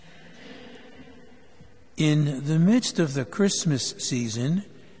In the midst of the Christmas season,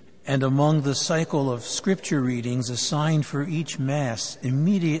 and among the cycle of scripture readings assigned for each Mass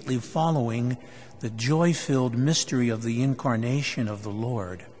immediately following the joy-filled mystery of the Incarnation of the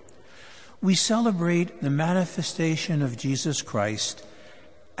Lord, we celebrate the manifestation of Jesus Christ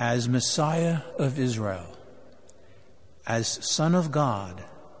as Messiah of Israel, as Son of God,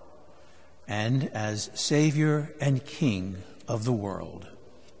 and as Savior and King of the world.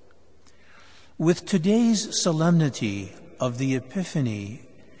 With today's solemnity of the Epiphany,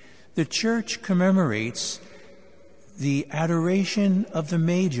 the Church commemorates the adoration of the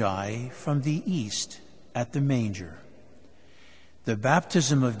Magi from the East at the manger, the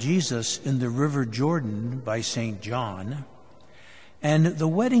baptism of Jesus in the River Jordan by St. John, and the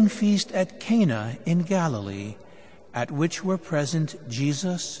wedding feast at Cana in Galilee, at which were present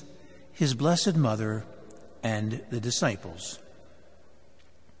Jesus, his Blessed Mother, and the disciples.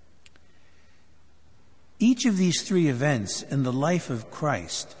 Each of these three events in the life of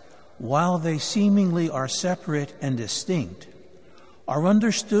Christ, while they seemingly are separate and distinct, are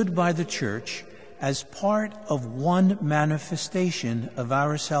understood by the Church as part of one manifestation of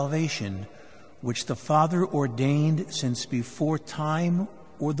our salvation, which the Father ordained since before time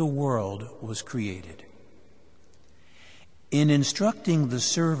or the world was created. In instructing the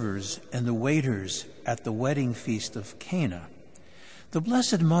servers and the waiters at the wedding feast of Cana, the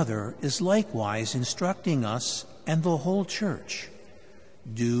Blessed Mother is likewise instructing us and the whole Church.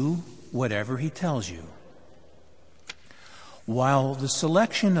 Do whatever he tells you. While the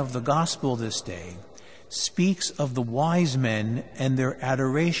selection of the Gospel this day speaks of the wise men and their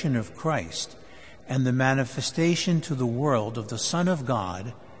adoration of Christ and the manifestation to the world of the Son of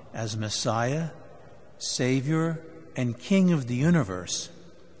God as Messiah, Savior, and King of the universe,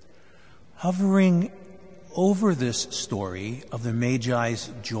 hovering over this story of the Magi's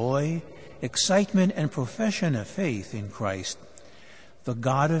joy, excitement, and profession of faith in Christ, the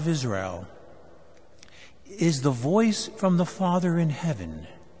God of Israel, is the voice from the Father in heaven,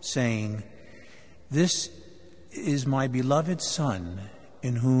 saying, "This is my beloved Son,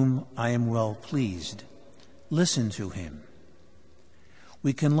 in whom I am well pleased. Listen to him."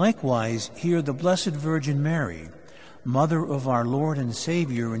 We can likewise hear the Blessed Virgin Mary, Mother of our Lord and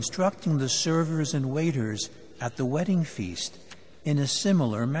Savior, instructing the servers and waiters at the wedding feast in a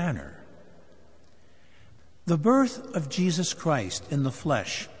similar manner. The birth of Jesus Christ in the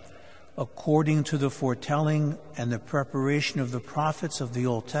flesh, according to the foretelling and the preparation of the prophets of the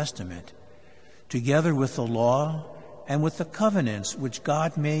Old Testament, together with the law and with the covenants which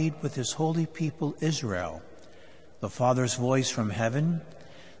God made with his holy people Israel, the Father's voice from heaven,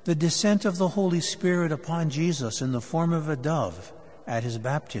 the descent of the Holy Spirit upon Jesus in the form of a dove at his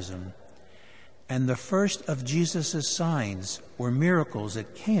baptism, and the first of Jesus' signs or miracles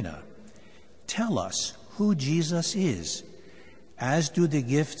at Cana tell us who Jesus is, as do the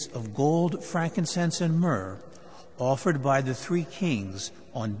gifts of gold, frankincense, and myrrh offered by the three kings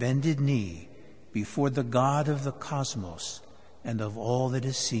on bended knee before the God of the cosmos and of all that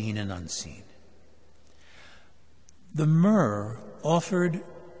is seen and unseen. The myrrh offered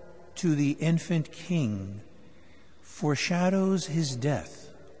to the infant King foreshadows his death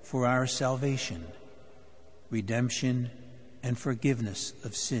for our salvation, redemption, and forgiveness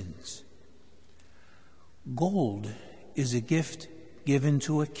of sins. Gold is a gift given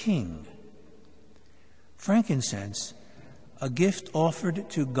to a king. Frankincense, a gift offered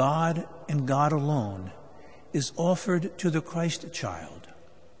to God and God alone, is offered to the Christ child.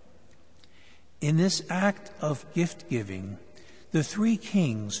 In this act of gift-giving, the three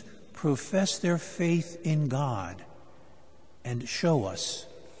kings profess their faith in God and show us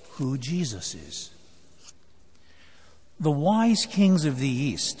who Jesus is. The wise kings of the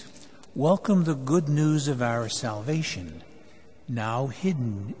East welcome the good news of our salvation, now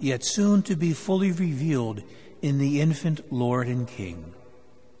hidden, yet soon to be fully revealed in the infant Lord and King.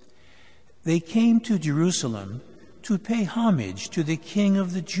 They came to Jerusalem to pay homage to the King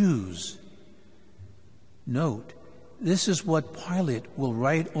of the Jews. Note, this is what Pilate will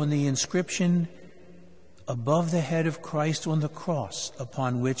write on the inscription above the head of Christ on the cross,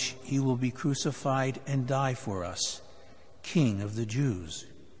 upon which he will be crucified and die for us, King of the Jews.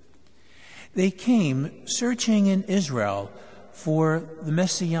 They came searching in Israel for the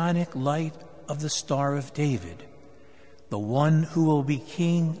messianic light of the Star of David, the one who will be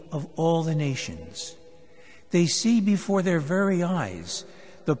King of all the nations. They see before their very eyes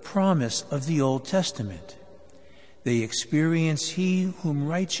the promise of the Old Testament. They experience he whom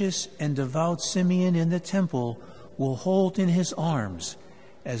righteous and devout Simeon in the temple will hold in his arms,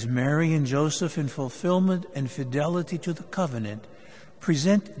 as Mary and Joseph, in fulfillment and fidelity to the covenant,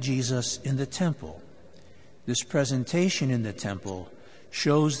 present Jesus in the temple. This presentation in the temple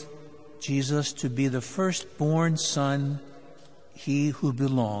shows Jesus to be the firstborn son, he who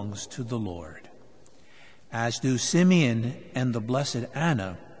belongs to the Lord. As do Simeon and the Blessed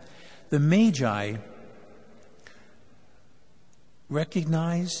Anna, the Magi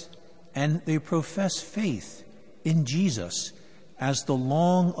recognize and they profess faith in Jesus as the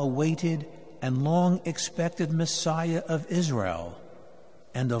long-awaited and long-expected Messiah of Israel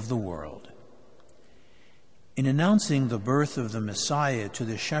and of the world. In announcing the birth of the Messiah to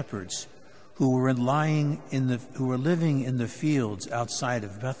the shepherds who were living in the fields outside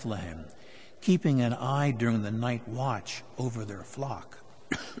of Bethlehem, keeping an eye during the night watch over their flock,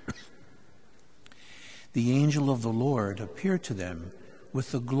 the angel of the Lord appeared to them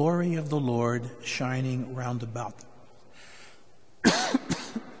with the glory of the Lord shining round about them.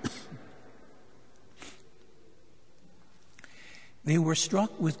 They were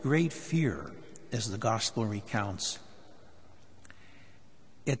struck with great fear, as the gospel recounts.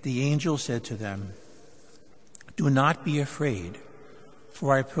 Yet the angel said to them, "Do not be afraid,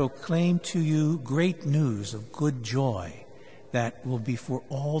 for I proclaim to you great news of good joy that will be for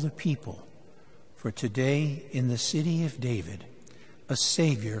all the people. For today in the city of David, a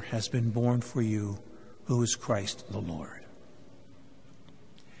Savior has been born for you, who is Christ the Lord."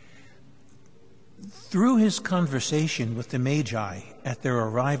 Through his conversation with the Magi at their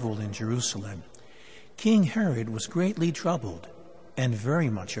arrival in Jerusalem, King Herod was greatly troubled and very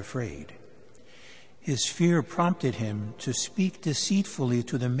much afraid. His fear prompted him to speak deceitfully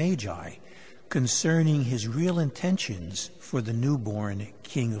to the Magi concerning his real intentions for the newborn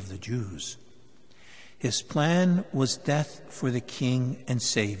King of the Jews. His plan was death for the King and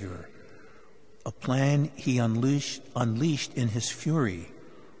Savior, a plan he unleashed in his fury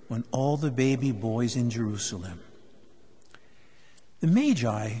when all the baby boys in Jerusalem. The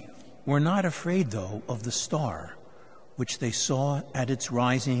Magi were not afraid, though, of the star, which they saw at its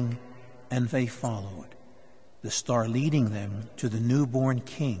rising, and they followed, the star leading them to the newborn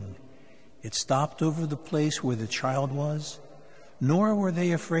King. It stopped over the place where the child was, nor were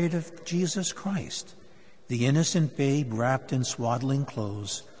they afraid of Jesus Christ, the innocent babe wrapped in swaddling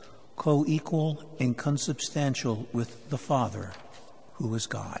clothes, co-equal and consubstantial with the Father, who is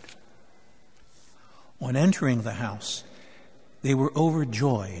God. On entering the house, they were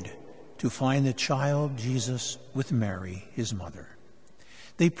overjoyed to find the child Jesus with Mary, his mother.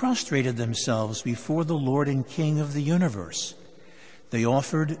 They prostrated themselves before the Lord and King of the universe. They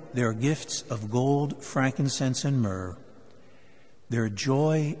offered their gifts of gold, frankincense, and myrrh. Their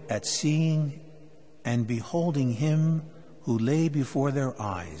joy at seeing and beholding him who lay before their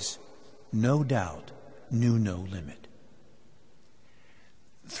eyes, no doubt, knew no limit.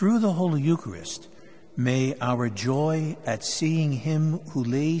 Through the Holy Eucharist, may our joy at seeing him who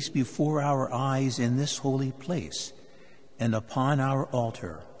lays before our eyes in this holy place and upon our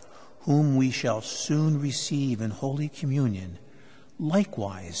altar, whom we shall soon receive in Holy Communion,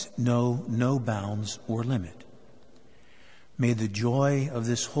 likewise know no bounds or limit. May the joy of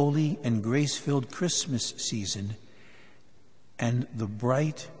this holy and grace-filled Christmas season and the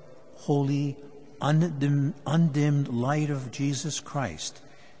bright, holy, undimmed light of Jesus Christ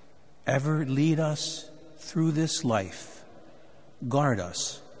ever lead us through this life, guard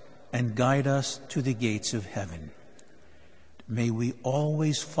us, and guide us to the gates of heaven. May we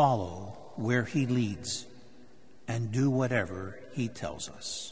always follow where he leads and do whatever he tells us.